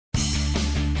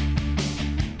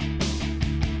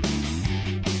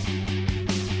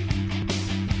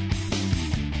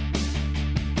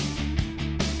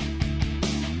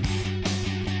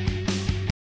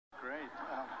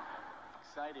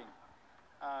exciting.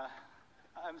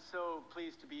 I'm so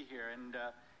pleased to be here. And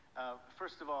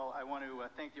first of all, I want to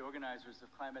thank the organizers of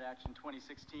Climate Action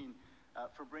 2016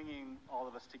 for bringing all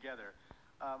of us together.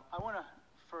 I want to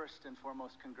first and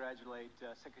foremost congratulate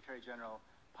Secretary General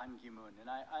Ban Ki-moon. And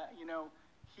you know,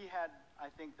 he had,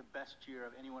 I think, the best year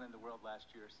of anyone in the world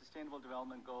last year. Sustainable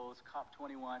Development Goals,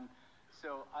 COP21.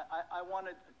 So I want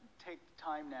to take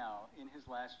time now in his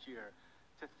last year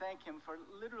to thank him for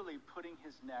literally putting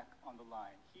his neck on the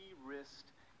line. He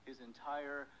risked his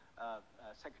entire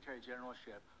Secretary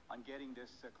Generalship on getting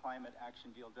this climate action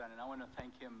deal done, and I want to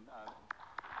thank him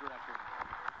directly.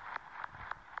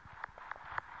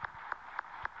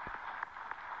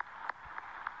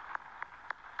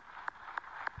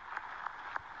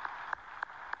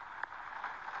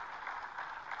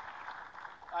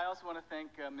 I also want to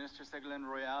thank Minister Ségolène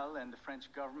Royal and the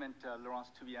French government.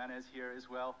 Laurence Toubiana is here as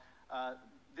well.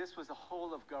 This was a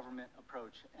whole-of-government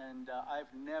approach, and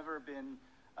I've never been,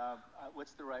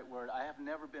 what's the right word? I have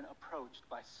never been approached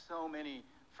by so many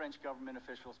French government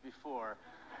officials before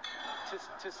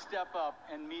to step up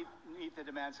and meet the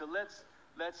demand. So let's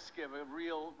give a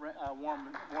real warm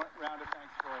round of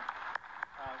thanks for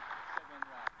Ségolène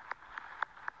Royal.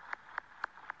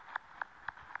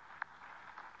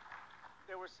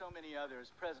 There were so many others.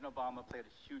 President Obama played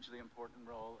a hugely important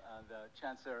role. The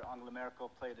Chancellor Angela Merkel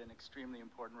played an extremely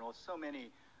important role. So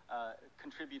many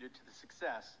contributed to the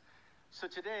success. So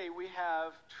today we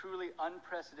have truly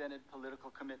unprecedented political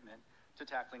commitment to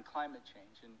tackling climate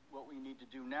change. And what we need to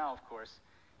do now, of course,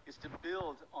 is to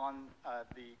build on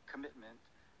the commitment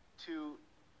to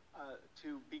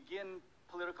begin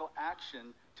political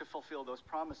action to fulfill those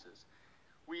promises.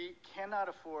 We cannot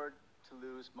afford to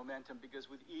lose momentum, because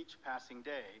with each passing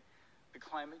day, the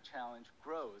climate challenge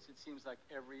grows. It seems like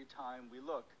every time we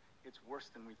look, it's worse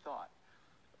than we thought.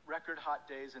 Record hot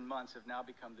days and months have now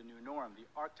become the new norm. The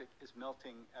Arctic is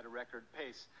melting at a record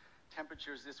pace.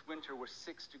 Temperatures this winter were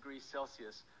 6 degrees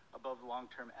Celsius above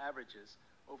long-term averages.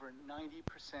 Over 90%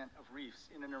 of reefs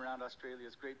in and around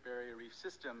Australia's Great Barrier Reef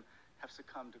system have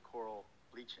succumbed to coral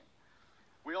bleaching.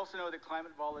 We also know that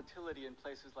climate volatility in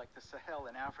places like the Sahel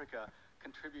and Africa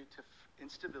contribute to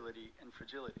instability and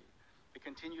fragility. The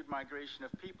continued migration of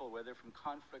people, whether from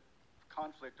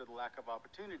conflict or the lack of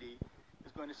opportunity,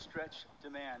 is going to stretch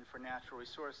demand for natural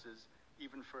resources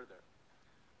even further.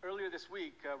 Earlier this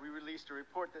week, we released a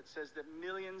report that says that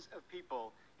millions of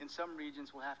people in some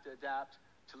regions will have to adapt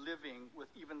to living with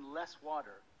even less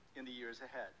water in the years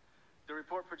ahead. The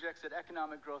report projects that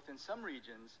economic growth in some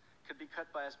regions could be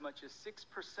cut by as much as 6%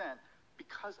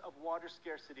 because of water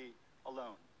scarcity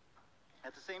alone.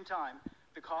 At the same time,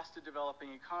 the cost of developing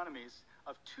economies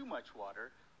of too much water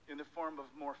in the form of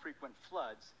more frequent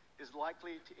floods is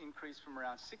likely to increase from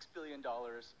around $6 billion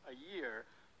a year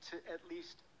to at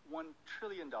least $1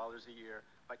 trillion a year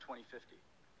by 2050.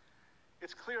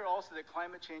 It's clear also that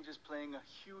climate change is playing a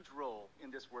huge role in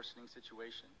this worsening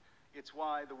situation. It's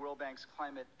why the World Bank's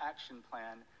Climate Action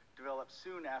Plan, developed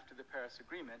soon after the Paris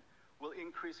Agreement, will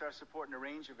increase our support in a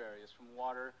range of areas, from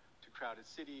water to crowded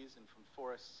cities and from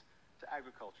forests to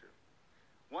agriculture.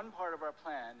 One part of our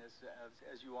plan,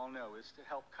 as you all know, is to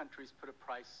help countries put a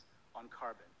price on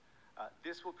carbon.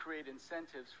 This will create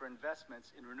incentives for investments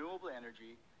in renewable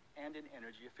energy and in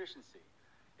energy efficiency.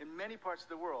 In many parts of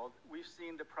the world, we've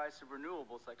seen the price of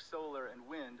renewables like solar and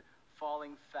wind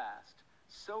falling fast,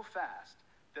 so fast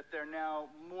that they're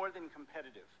now more than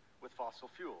competitive with fossil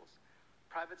fuels.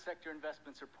 Private sector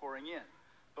investments are pouring in,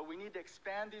 but we need to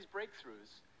expand these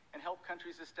breakthroughs and help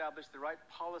countries establish the right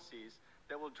policies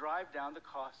that will drive down the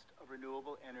cost of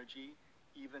renewable energy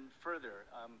even further.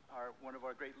 One of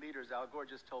our great leaders, Al Gore,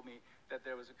 just told me that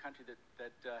there was a country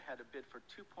that had a bid for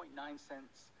 2.9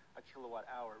 cents a kilowatt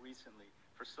hour recently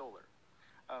for solar.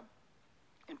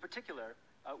 In particular,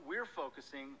 we're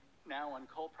focusing now on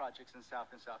coal projects in South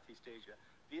and Southeast Asia.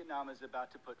 Vietnam is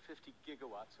about to put 50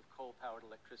 gigawatts of coal-powered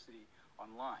electricity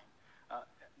online.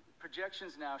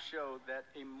 Projections now show that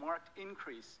a marked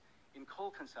increase in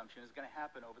coal consumption is going to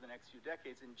happen over the next few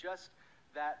decades, and just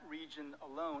that region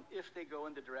alone, if they go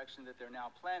in the direction that they're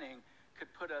now planning, could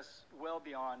put us well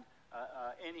beyond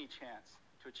any chance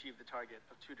to achieve the target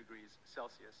of 2 degrees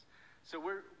Celsius. So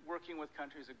we're working with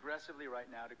countries aggressively right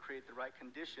now to create the right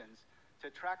conditions to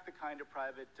attract the kind of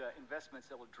private investments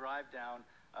that will drive down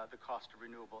the cost of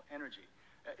renewable energy.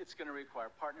 It's going to require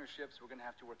partnerships. We're going to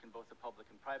have to work in both the public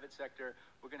and private sector.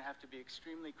 We're going to have to be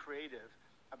extremely creative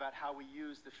about how we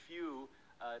use the few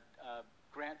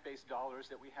grant-based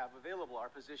dollars that we have available. Our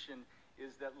position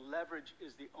is that leverage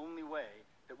is the only way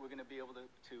that we're going to be able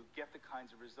to get the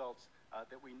kinds of results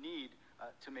that we need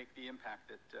to make the impact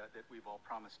that we've all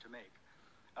promised to make.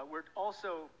 We're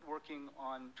also working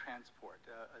on transport,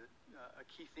 a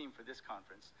key theme for this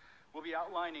conference. We'll be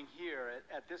outlining here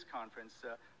at this conference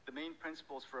the main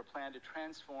principles for a plan to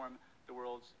transform the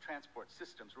world's transport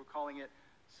systems. We're calling it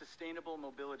Sustainable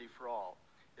Mobility for All.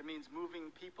 It means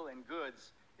moving people and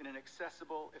goods in an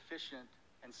accessible, efficient,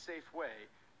 and safe way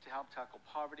to help tackle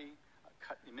poverty,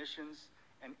 cut emissions,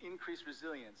 and increase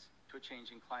resilience to a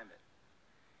changing climate.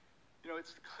 You know,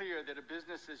 it's clear that a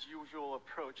business-as-usual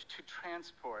approach to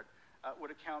transport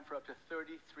would account for up to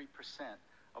 33%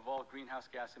 of all greenhouse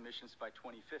gas emissions by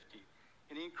 2050,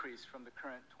 an increase from the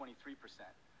current 23%.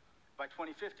 By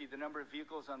 2050, the number of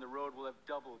vehicles on the road will have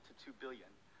doubled to 2 billion.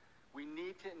 We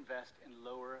need to invest in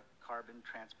lower carbon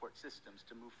transport systems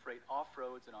to move freight off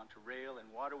roads and onto rail and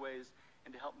waterways,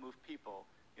 and to help move people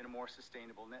in a more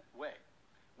sustainable way.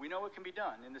 We know it can be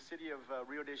done. In the city of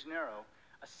Rio de Janeiro,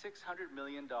 a $600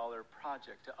 million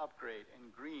project to upgrade and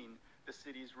green the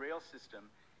city's rail system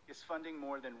is funding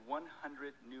more than 100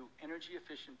 new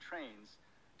energy-efficient trains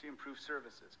to improve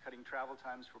services, cutting travel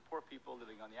times for poor people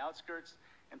living on the outskirts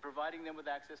and providing them with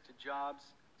access to jobs,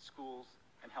 schools,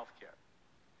 and healthcare.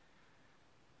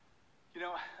 You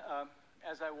know,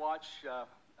 as I watch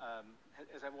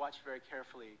very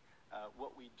carefully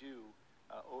what we do,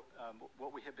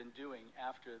 what we have been doing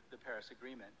after the Paris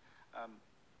Agreement, I'm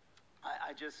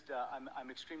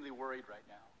extremely worried right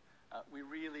now. We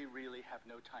really have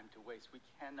no time to waste. We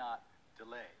cannot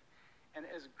delay. And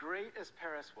as great as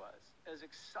Paris was, as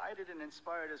excited and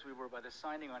inspired as we were by the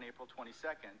signing on April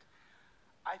 22nd,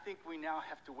 I think we now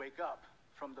have to wake up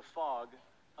from the fog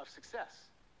of success.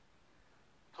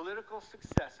 Political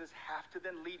successes have to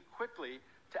then lead quickly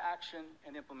to action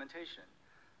and implementation.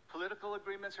 Political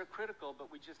agreements are critical,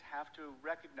 but we just have to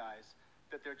recognize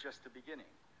that they're just the beginning.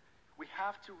 We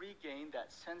have to regain that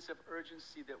sense of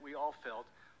urgency that we all felt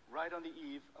right on the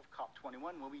eve of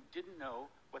COP21 when we didn't know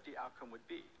what the outcome would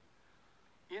be.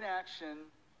 Inaction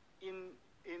in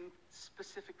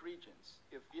specific regions,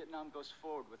 if Vietnam goes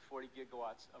forward with 40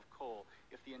 gigawatts of coal,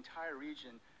 if the entire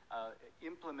region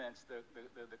implements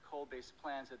the coal-based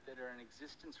plans that are in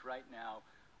existence right now,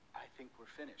 I think we're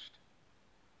finished.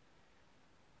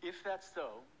 If that's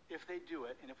so, if they do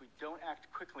it, and if we don't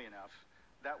act quickly enough,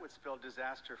 that would spell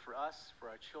disaster for us, for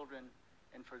our children,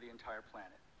 and for the entire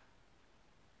planet.